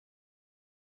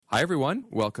Hi, everyone.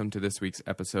 Welcome to this week's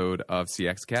episode of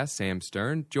CXCast. Sam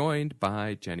Stern, joined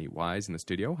by Jenny Wise in the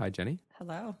studio. Hi, Jenny.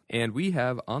 Hello. And we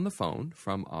have on the phone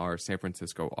from our San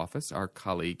Francisco office our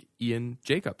colleague, Ian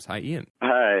Jacobs. Hi, Ian.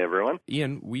 Hi, everyone.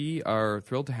 Ian, we are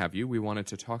thrilled to have you. We wanted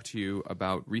to talk to you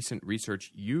about recent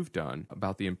research you've done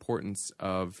about the importance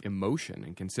of emotion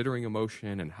and considering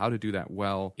emotion and how to do that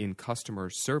well in customer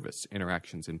service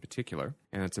interactions in particular.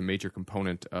 And it's a major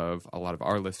component of a lot of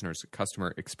our listeners'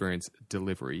 customer experience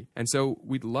delivery. And so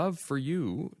we'd love for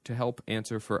you to help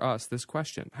answer for us this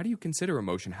question. How do you consider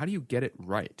emotion? How do you get it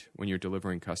right when you're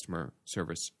delivering customer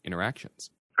service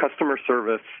interactions? Customer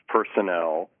service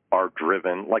personnel are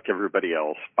driven, like everybody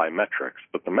else, by metrics.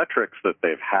 But the metrics that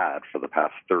they've had for the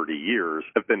past 30 years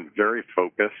have been very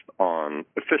focused on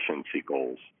efficiency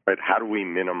goals, right? How do we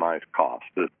minimize cost?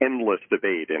 There's endless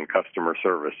debate in customer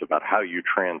service about how you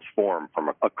transform from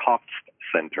a cost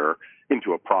center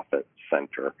into a profit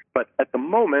center. But at the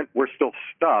moment, we're still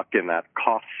stuck in that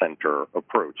cost center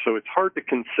approach. So it's hard to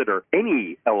consider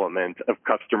any element of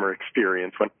customer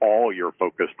experience when all you're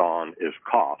focused on is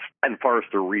cost. And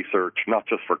Forrester research, not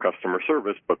just for customer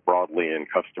service, but broadly in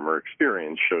customer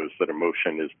experience, shows that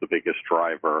emotion is the biggest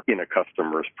driver in a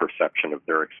customer's perception of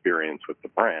their experience with the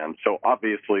brand. So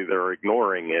obviously they're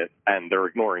ignoring it, and they're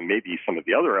ignoring maybe some of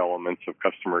the other elements of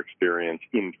customer experience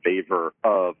in favor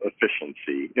of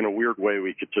efficiency. In a weird way,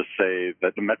 we could just say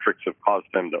that the metrics have caused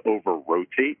them to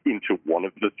over-rotate into one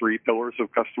of the three pillars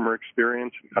of customer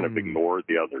experience and kind of ignore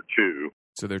the other two.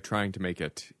 So they're trying to make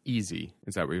it easy.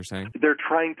 Is that what you're saying? They're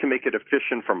trying to make it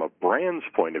efficient from a brand's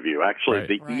point of view. Actually,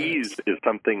 the ease is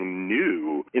something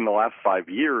new. In the last 5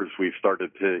 years, we've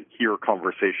started to hear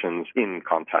conversations in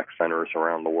contact centers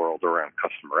around the world around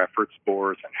customer effort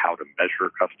scores and how to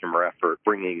measure customer effort,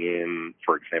 bringing in,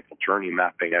 for example, journey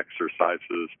mapping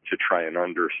exercises to try and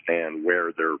understand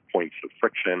where there are points of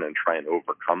friction and try and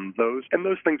overcome those. And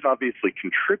those things obviously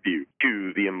contribute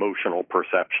to the emotional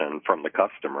perception from the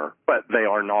customer, but they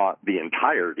are not the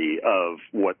entirety of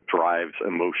what drives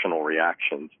emotional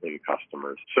reactions in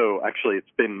customers. So actually, it's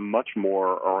been much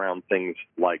more around things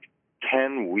like,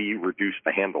 can we reduce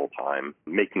the handle time,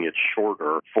 making it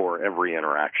shorter for every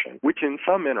interaction, which in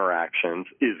some interactions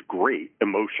is great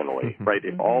emotionally, right?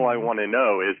 If all I want to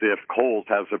know is if Kohl's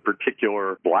has a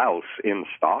particular blouse in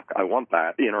stock, I want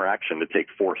that interaction to take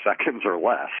 4 seconds or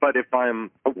less. But if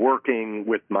I'm working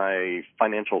with my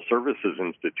financial services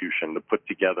institution to put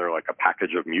together like a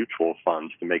package of mutual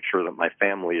funds to make sure that my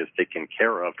family is taken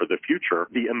care of for the future,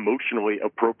 the emotionally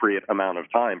appropriate amount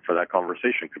of time for that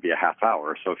conversation could be a half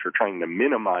hour. So if you're trying to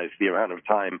minimize the amount of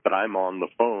time that I'm on the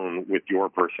phone with your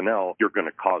personnel, you're going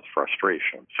to cause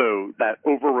frustration. So that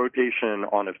over-rotation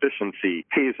on efficiency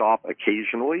pays off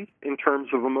occasionally in terms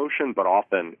of emotion, but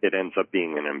often it ends up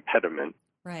being an impediment.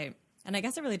 Right. And I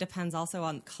guess it really depends also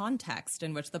on context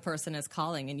in which the person is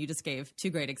calling, and you just gave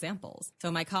two great examples. So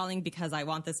am I calling because I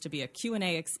want this to be a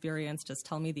Q&A experience, just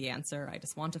tell me the answer, I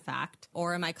just want a fact?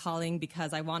 Or am I calling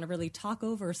because I want to really talk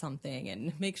over something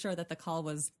and make sure that the call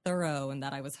was thorough and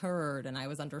that I was heard and I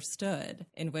was understood,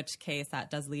 in which case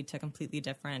that does lead to completely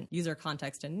different user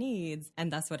context and needs,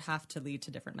 and thus would have to lead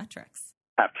to different metrics.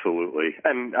 Absolutely.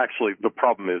 And actually, the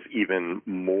problem is even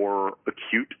more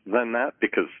acute than that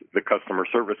because the customer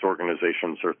service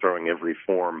organizations are throwing every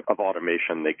form of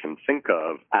automation they can think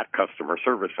of at customer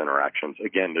service interactions,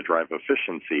 again, to drive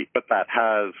efficiency. But that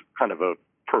has kind of a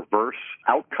perverse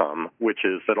outcome, which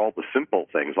is that all the simple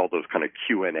things, all those kind of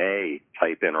Q&A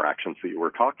type interactions that you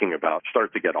were talking about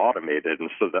start to get automated, and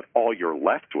so that all you're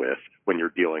left with when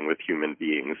you're dealing with human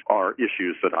beings are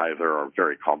issues that either are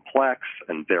very complex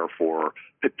and therefore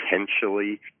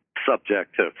potentially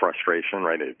subject to frustration,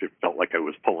 right? It felt like I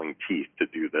was pulling teeth to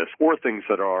do this, or things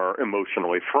that are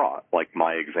emotionally fraught, like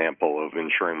my example of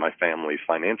ensuring my family's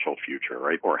financial future,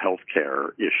 right? Or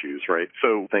healthcare issues, right?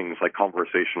 So things like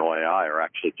conversational AI are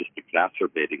actually just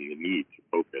exacerbating the need to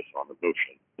focus on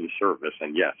emotion in service.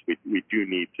 And yes, we do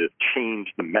need to change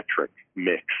the metric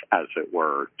mix, as it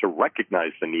were, to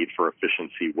recognize the need for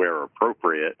efficiency where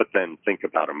appropriate, but then think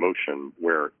about emotion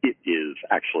where it is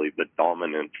actually the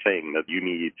dominant thing that you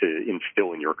need to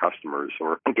instill in your customers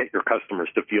or get your customers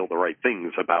to feel the right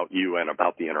things about you and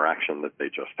about the interaction that they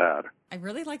just had. I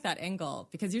really like that angle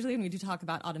because usually when we do talk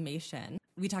about automation,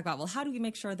 we talk about, well, how do we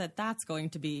make sure that that's going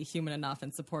to be human enough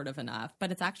and supportive enough?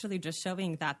 But it's actually just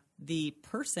showing that the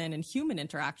person and human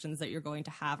interactions that you're going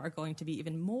to have are going to be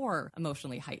even more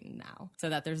emotionally heightened now. So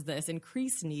that there's this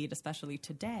increased need, especially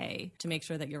today, to make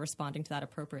sure that you're responding to that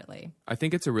appropriately. I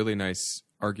think it's a really nice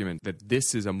argument that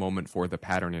this is a moment for the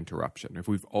pattern interruption. If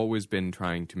we've always been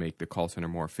trying to make the call center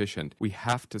more efficient, we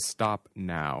have to stop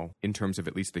now in terms of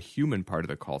at least the human part of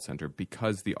the call center,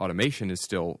 because the automation is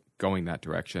still going that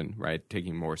direction, right?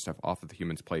 Taking more stuff off of the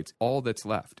human's plates. All that's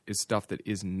left is stuff that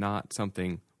is not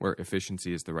something where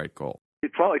efficiency is the right goal.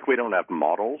 It's not like we don't have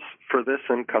models for this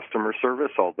in customer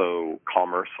service, although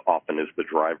commerce often is the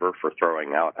driver for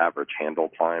throwing out average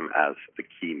handle time as the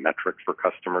key metric for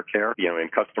customer care. In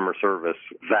customer service,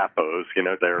 Zappos,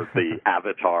 they're the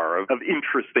avatar of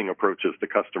interesting approaches to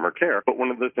customer care. But one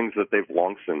of the things that they've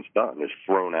long since done is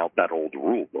thrown out that old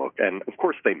rule book. And of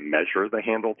course, they measure the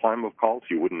handle time of calls.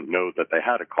 You wouldn't know that they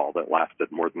had a call that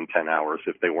lasted more than 10 hours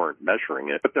if they weren't measuring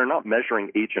it. But they're not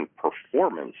measuring agent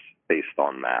performance based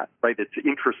on that, right? It's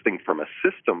interesting from a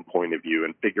system point of view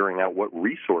and figuring out what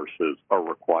resources are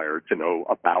required to know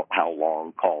about how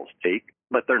long calls take,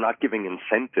 but they're not giving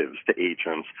incentives to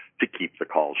agents to keep the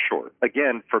calls short.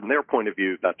 Again, from their point of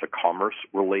view, that's a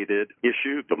commerce-related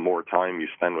issue. The more time you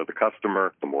spend with a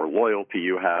customer, the more loyalty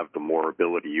you have, the more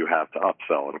ability you have to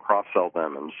upsell and cross-sell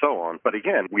them and so on. But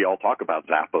again, we all talk about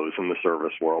Zappos in the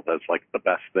service world as like the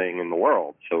best thing in the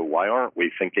world. So why aren't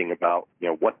we thinking about,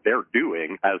 what they're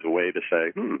doing as a way to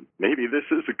say, maybe this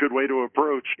is a good way to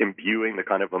approach imbuing the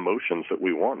kind of emotions that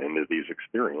we want into these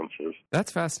experiences.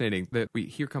 That's fascinating that we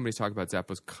hear companies talk about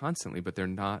Zappos constantly, but they're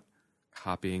not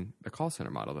copying the call center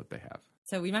model that they have.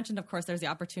 So we mentioned, of course, there's the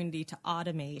opportunity to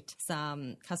automate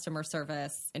some customer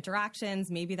service interactions.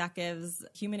 Maybe that gives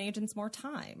human agents more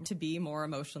time to be more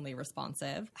emotionally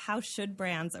responsive. How should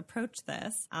brands approach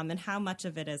this? And how much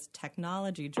of it is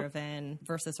technology driven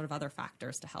versus sort of other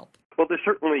factors to help? Well, there's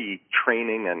certainly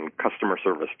training and customer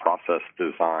service process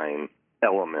design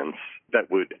elements that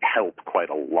would help quite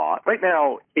a lot. Right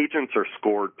now, agents are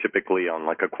scored typically on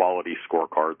like a quality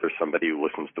scorecard. There's somebody who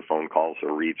listens to phone calls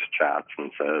or reads chats and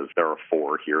says, there are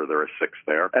 4 here, there are 6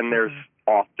 there. And there's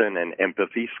often an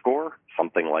empathy score,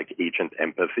 something like agent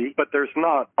empathy, but there's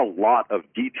not a lot of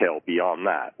detail beyond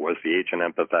that. Was the agent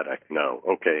empathetic? No.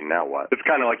 Okay, now what? It's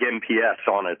kind of like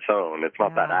NPS on its own. It's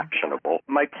not that actionable.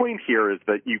 My point here is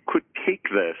that you could take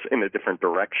this in a different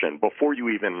direction before you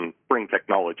even bring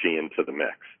technology into the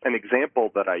mix. An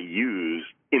example that I use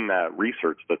in that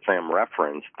research that Sam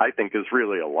referenced, I think is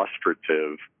really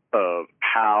illustrative of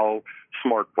how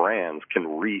smart brands can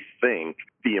rethink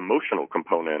the emotional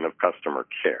component of customer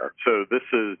care. So this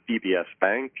is DBS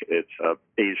Bank. It's an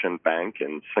Asian bank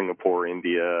in Singapore,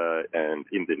 India, and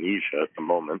Indonesia at the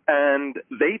moment. And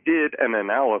they did an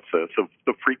analysis of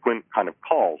the frequent kind of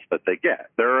calls that they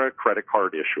get. They're a credit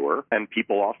card issuer, and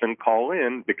people often call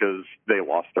in because they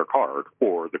lost their card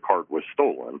or the card was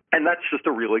stolen. And that's just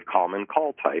a really common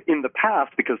call type. In the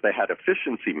past, because they had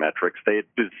efficiency metrics, they had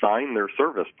designed their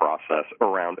service process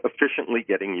around efficiently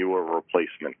getting you a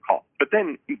replacement call. But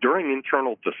then during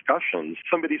internal discussions,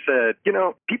 somebody said,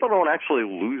 people don't actually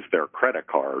lose their credit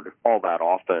card all that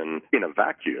often in a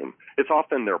vacuum. It's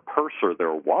often their purse or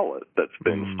their wallet that's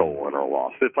been stolen or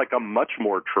lost. It's like a much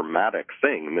more traumatic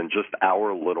thing than just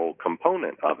our little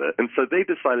component of it. And so they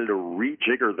decided to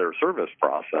rejigger their service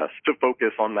process to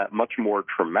focus on that much more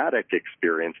traumatic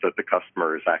experience that the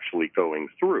customer is actually going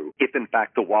through. If in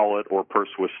fact the wallet or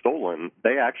purse was stolen,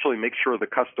 they actually make sure the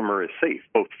customer is safe,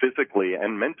 both physically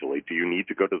and mentally. Do you need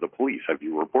to go to the police? Have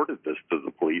you reported this to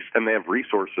the police? And they have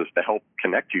resources to help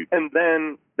connect you. And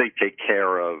then they take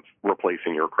care of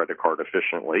replacing your credit card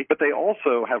efficiently. But they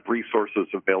also have resources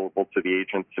available to the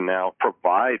agent to now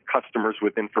provide customers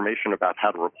with information about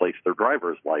how to replace their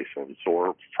driver's license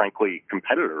or, frankly,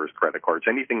 competitors' credit cards,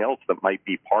 anything else that might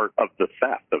be part of the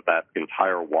theft of that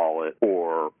entire wallet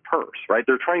or purse, right?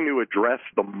 They're trying to address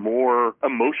the more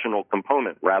emotional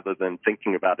component rather than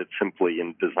thinking about it simply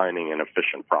in designing an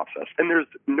efficient process. And there's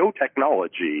no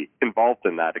technology involved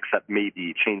in that except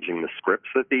maybe changing the scripts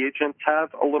that the agents have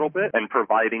a little bit and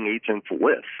providing agents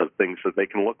lists of things that they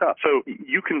can look up. So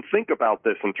you can think about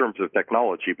this in terms of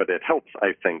technology, but it helps,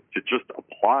 I think, to just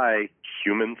apply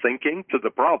human thinking to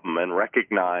the problem and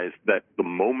recognize that the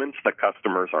moments that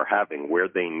customers are having where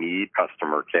they need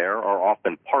customer care are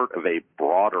often part of a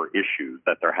broader issue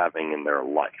that they're having in their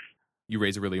life. You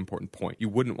raise a really important point. You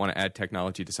wouldn't want to add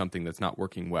technology to something that's not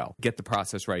working well. Get the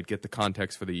process right, get the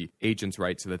context for the agents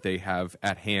right so that they have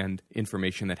at hand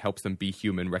information that helps them be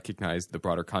human, recognize the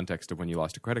broader context of when you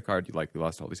lost a credit card, you likely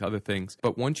lost all these other things.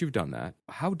 But once you've done that,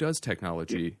 how does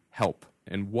technology help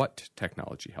and what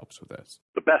technology helps with this?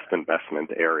 The best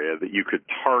investment area that you could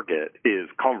target is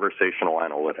conversational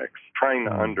analytics, trying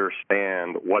to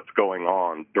understand what's going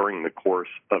on during the course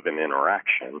of an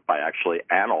interaction by actually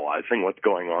analyzing what's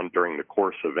going on during the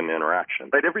course of an interaction.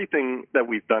 Right? Everything that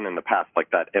we've done in the past,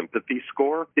 like that empathy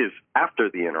score, is after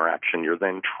the interaction, you're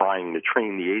then trying to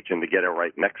train the agent to get it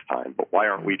right next time. But why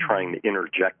aren't we trying to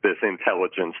interject this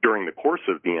intelligence during the course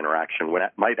of the interaction when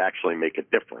it might actually make a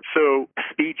difference? So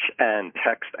speech and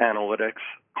text analytics,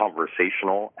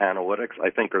 conversational analytics, I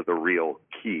think, are the real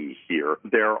key here.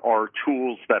 There are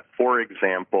tools that, for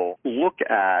example, look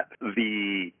at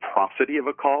the prosody of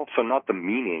a call, so not the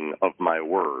meaning of my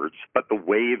words, but the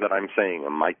way that I'm saying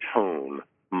them, my tone,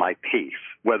 my pace,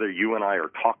 whether you and I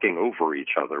are talking over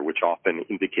each other, which often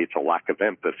indicates a lack of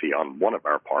empathy on one of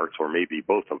our parts or maybe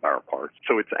both of our parts.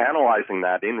 So it's analyzing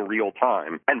that in real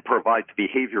time and provides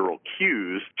behavioral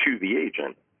cues to the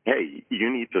agent. Hey, you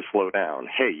need to slow down.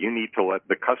 Hey, you need to let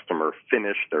the customer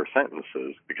finish their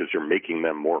sentences because you're making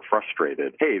them more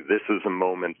frustrated. Hey, this is a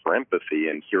moment for empathy,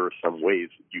 and here are some ways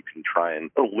you can try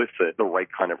and elicit the right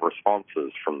kind of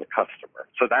responses from the customer.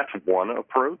 So that's one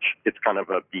approach. It's kind of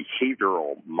a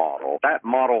behavioral model. That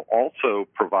model also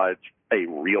provides a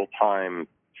real-time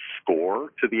score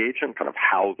to the agent, kind of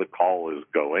how the call is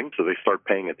going. So they start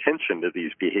paying attention to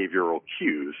these behavioral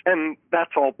cues. And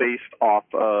that's all based off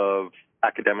of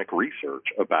academic research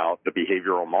about the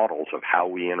behavioral models of how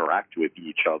we interact with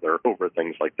each other over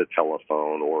things like the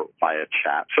telephone or via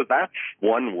chat. So that's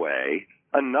one way.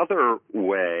 Another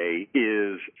way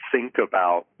is think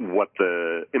about what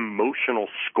the emotional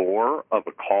score of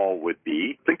a call would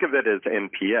be. Think of it as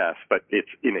NPS, but it's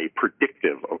in a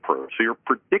predictive approach. So you're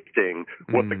predicting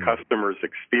what the customer's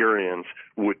experience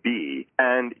would be.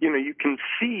 And, you can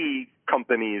see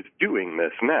companies doing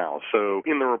this now. So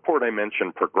in the report I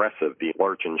mentioned Progressive, the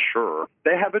large insurer,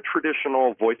 they have a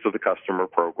traditional voice of the customer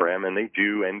program and they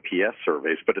do NPS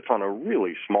surveys, but it's on a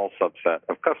really small subset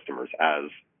of customers, as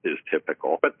is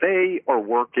typical. But they are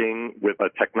working with a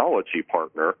technology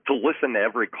partner to listen to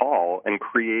every call and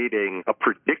creating a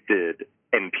predicted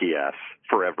NPS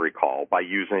for every call by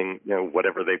using,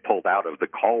 whatever they pulled out of the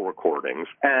call recordings.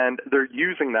 And they're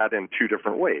using that in two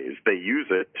different ways. They use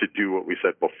it to do what we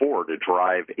said before, to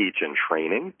drive agent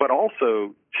training, but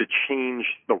also to change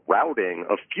the routing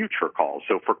of future calls.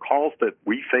 So for calls that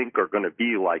we think are going to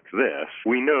be like this,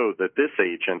 we know that this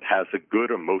agent has a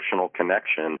good emotional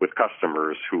connection with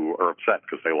customers who are upset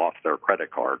because they lost their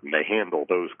credit card, and they handle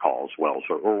those calls well,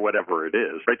 or whatever it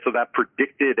is, right? So that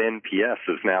predicted NPS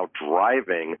is now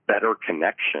driving better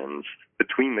connections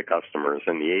between the customers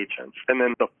and the agents. And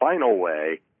then the final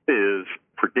way is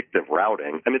predictive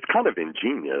routing, and it's kind of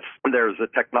ingenious. There's a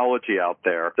technology out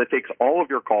there that takes all of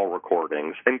your call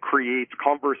recordings and creates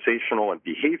conversational and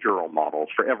behavioral models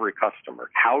for every customer.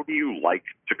 How do you like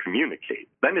to communicate?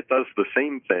 Then it does the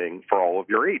same thing for all of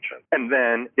your agents. And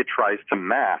then it tries to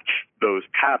match those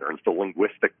patterns, the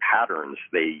linguistic patterns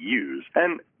they use.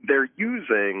 And they're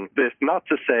using this not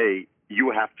to say, you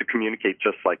have to communicate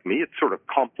just like me. It's sort of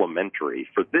complementary.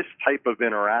 For this type of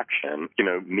interaction,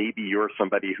 maybe you're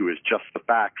somebody who is just the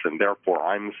facts, and therefore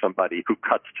I'm somebody who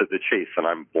cuts to the chase and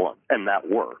I'm blunt, and that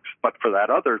works. But for that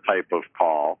other type of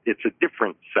call, it's a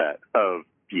different set of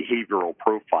behavioral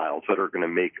profiles that are going to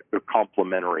make a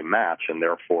complementary match and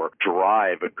therefore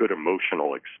drive a good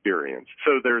emotional experience.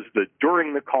 So there's the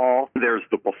during the call, there's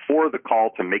the before the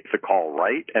call to make the call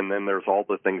right, and then there's all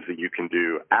the things that you can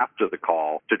do after the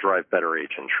call to drive better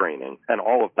agent training. And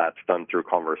all of that's done through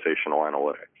conversational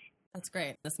analytics. That's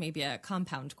great. This may be a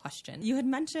compound question. You had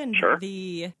mentioned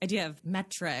the idea of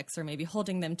metrics or maybe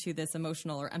holding them to this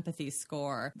emotional or empathy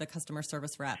score, the customer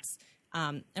service reps.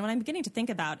 And what I'm beginning to think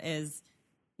about is,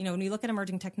 when you look at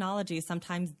emerging technologies,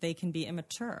 sometimes they can be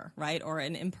immature, right, or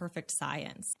an imperfect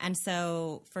science. And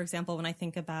so, for example, when I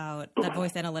think about that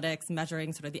voice analytics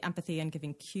measuring sort of the empathy and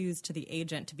giving cues to the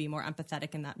agent to be more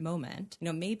empathetic in that moment,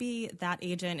 maybe that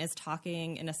agent is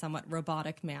talking in a somewhat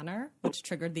robotic manner, which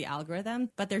triggered the algorithm,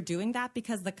 but they're doing that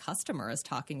because the customer is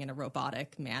talking in a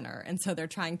robotic manner. And so they're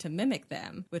trying to mimic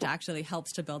them, which actually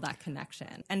helps to build that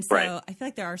connection. And so I feel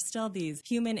like there are still these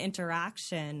human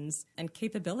interactions and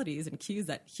capabilities and cues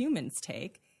that humans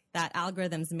take that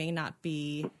algorithms may not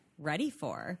be ready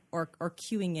for or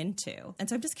queuing into. And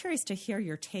so I'm just curious to hear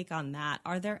your take on that.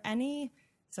 Are there any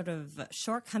sort of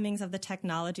shortcomings of the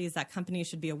technologies that companies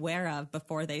should be aware of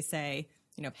before they say,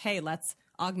 hey, let's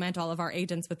augment all of our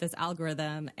agents with this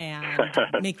algorithm and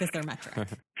make this their metric?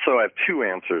 So I have two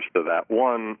answers to that.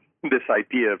 One, this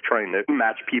idea of trying to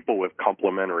match people with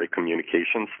complementary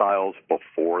communication styles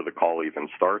before the call even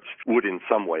starts would in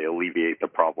some way alleviate the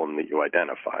problem that you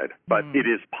identified. But it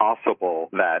is possible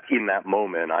that in that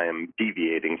moment I am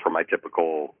deviating from my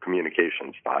typical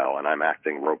communication style and I'm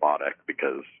acting robotic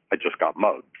because I just got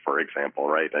mugged, for example,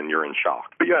 right? And you're in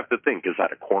shock. But you have to think, is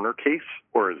that a corner case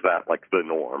or is that like the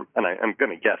norm? And I'm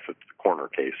going to guess it's the corner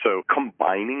case. So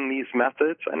combining these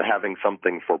methods and having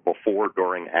something for before,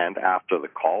 during, and after the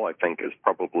call, I think is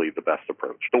probably the best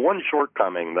approach. The one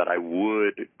shortcoming that I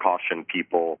would caution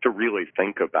people to really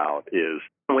think about is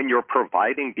when you're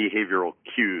providing behavioral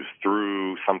cues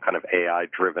through some kind of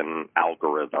AI-driven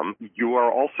algorithm, you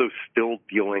are also still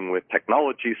dealing with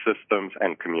technology systems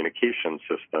and communication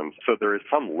systems, so there is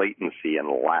some latency and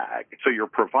lag. So you're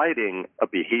providing a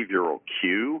behavioral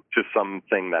cue to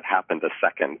something that happened a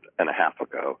second and a half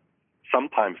ago.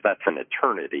 Sometimes that's an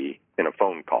eternity in a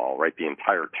phone call, right? The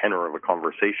entire tenor of a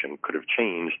conversation could have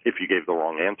changed if you gave the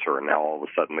wrong answer, and now all of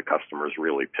a sudden the customer's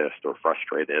really pissed or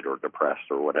frustrated or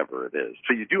depressed or whatever it is.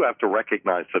 So you do have to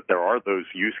recognize that there are those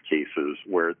use cases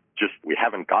where just we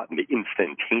haven't gotten the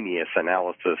instantaneous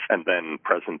analysis and then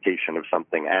presentation of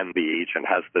something, and the agent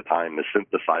has the time to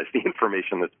synthesize the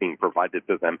information that's being provided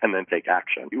to them and then take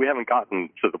action. We haven't gotten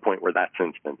to the point where that's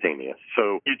instantaneous.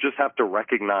 So you just have to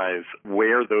recognize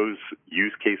where those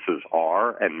use cases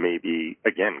are and maybe,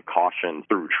 again, caution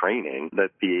through training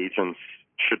that the agents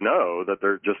should know that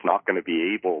they're just not going to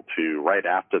be able to, right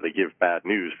after they give bad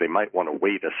news, they might want to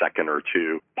wait a second or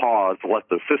two, pause, let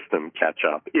the system catch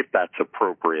up if that's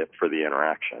appropriate for the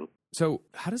interaction. So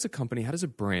how does a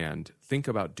brand think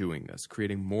about doing this,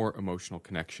 creating more emotional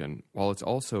connection, while it's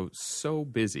also so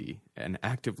busy and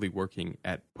actively working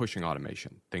at pushing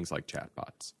automation, things like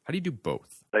chatbots? How do you do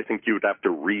both? I think you would have to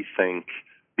rethink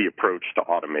the approach to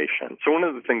automation. So one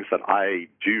of the things that I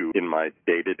do in my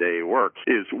day-to-day work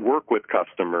is work with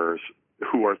customers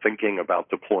who are thinking about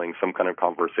deploying some kind of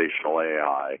conversational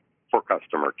AI for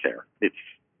customer care. It's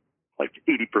like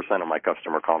 80% of my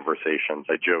customer conversations,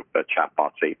 I joke that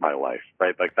chatbots ate my life,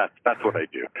 right? Like that's what I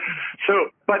do.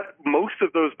 So, but most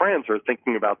of those brands are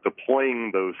thinking about deploying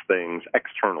those things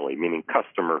externally, meaning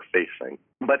customer facing.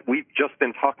 But we've just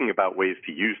been talking about ways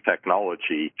to use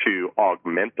technology to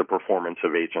augment the performance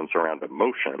of agents around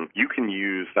emotion. You can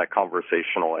use that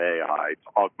conversational AI to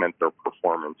augment their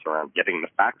performance around getting the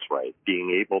facts right,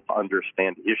 being able to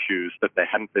understand issues that they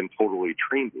hadn't been totally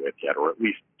trained with yet, or at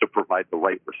least to provide the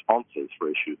right responses for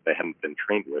issues they hadn't been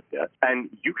trained with yet. And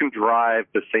you can drive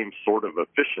the same sort of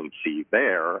efficiency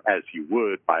there as you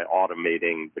would by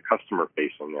automating the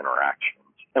customer-facing interactions.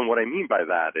 And what I mean by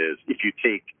that is if you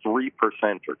take 3%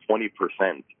 or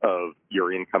 20% of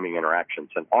your incoming interactions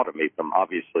and automate them,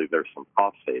 obviously there's some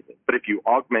cost savings. But if you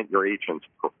augment your agent's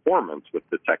performance with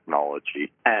the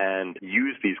technology and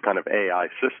use these kind of AI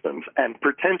systems and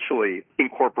potentially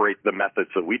incorporate the methods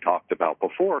that we talked about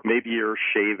before, maybe you're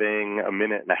shaving a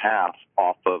minute and a half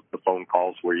off of the phone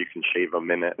calls where you can shave a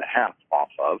minute and a half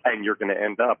off of, and you're going to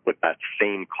end up with that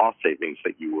same cost savings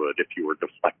that you would if you were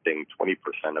deflecting 20%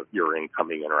 of your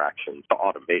incoming interactions to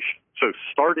automation. So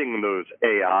starting those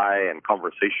AI and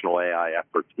conversational AI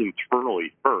efforts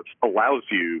internally first allows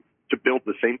you to build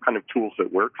the same kind of tools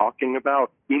that we're talking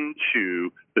about into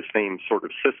the same sort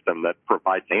of system that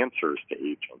provides answers to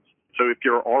agents. So if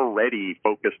you're already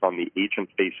focused on the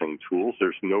agent-facing tools,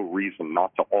 there's no reason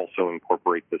not to also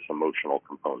incorporate this emotional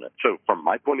component. So from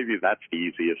my point of view, that's the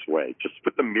easiest way. Just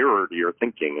put the mirror to your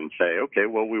thinking and say, okay,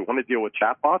 well, we want to deal with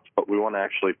chatbots, but we want to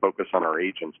actually focus on our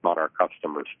agents, not our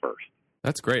customers first.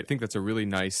 That's great. I think that's a really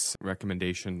nice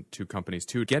recommendation to companies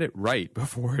to get it right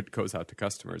before it goes out to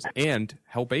customers and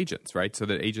help agents, right? So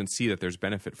that agents see that there's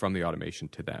benefit from the automation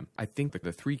to them. I think that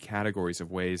the three categories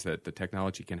of ways that the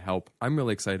technology can help, I'm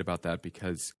really excited about that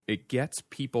because it gets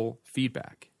people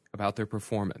feedback about their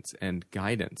performance and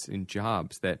guidance in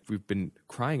jobs that we've been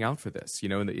crying out for this. You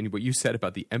know, and what you said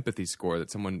about the empathy score,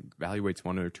 that someone evaluates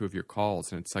one or two of your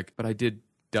calls and it's like, but I did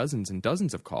dozens and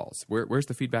dozens of calls. Where's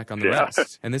the feedback on the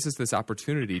rest? And this is this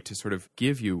opportunity to sort of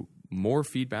give you more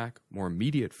feedback, more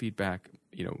immediate feedback,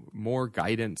 you know, more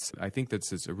guidance. I think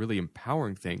this is a really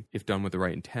empowering thing if done with the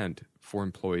right intent for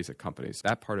employees at companies.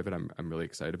 That part of it I'm really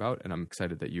excited about, and I'm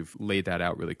excited that you've laid that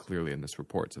out really clearly in this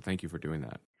report. So thank you for doing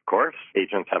that. Of course,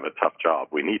 agents have a tough job.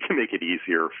 We need to make it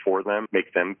easier for them,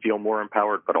 make them feel more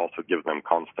empowered, but also give them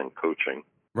constant coaching.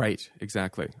 Right,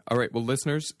 exactly. All right, well,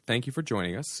 listeners, thank you for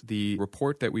joining us. The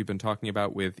report that we've been talking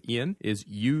about with Ian is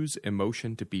Use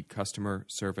Emotion to Beat Customer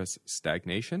Service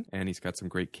Stagnation, and he's got some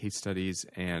great case studies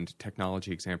and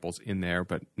technology examples in there,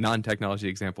 but non-technology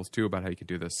examples too about how you can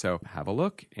do this. So have a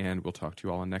look, and we'll talk to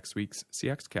you all on next week's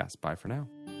CX Cast. Bye for now.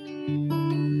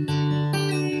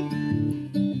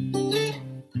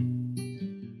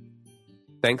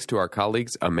 Thanks to our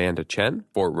colleagues Amanda Chen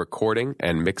for recording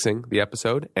and mixing the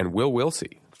episode, and Will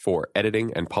Wilsey for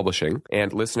editing and publishing.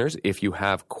 And listeners, if you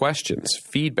have questions,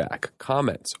 feedback,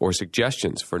 comments, or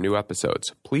suggestions for new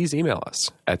episodes, please email us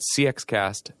at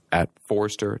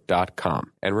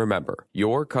cxcast@forrester.com. And remember,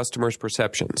 your customers'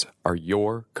 perceptions are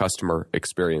your customer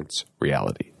experience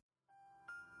reality.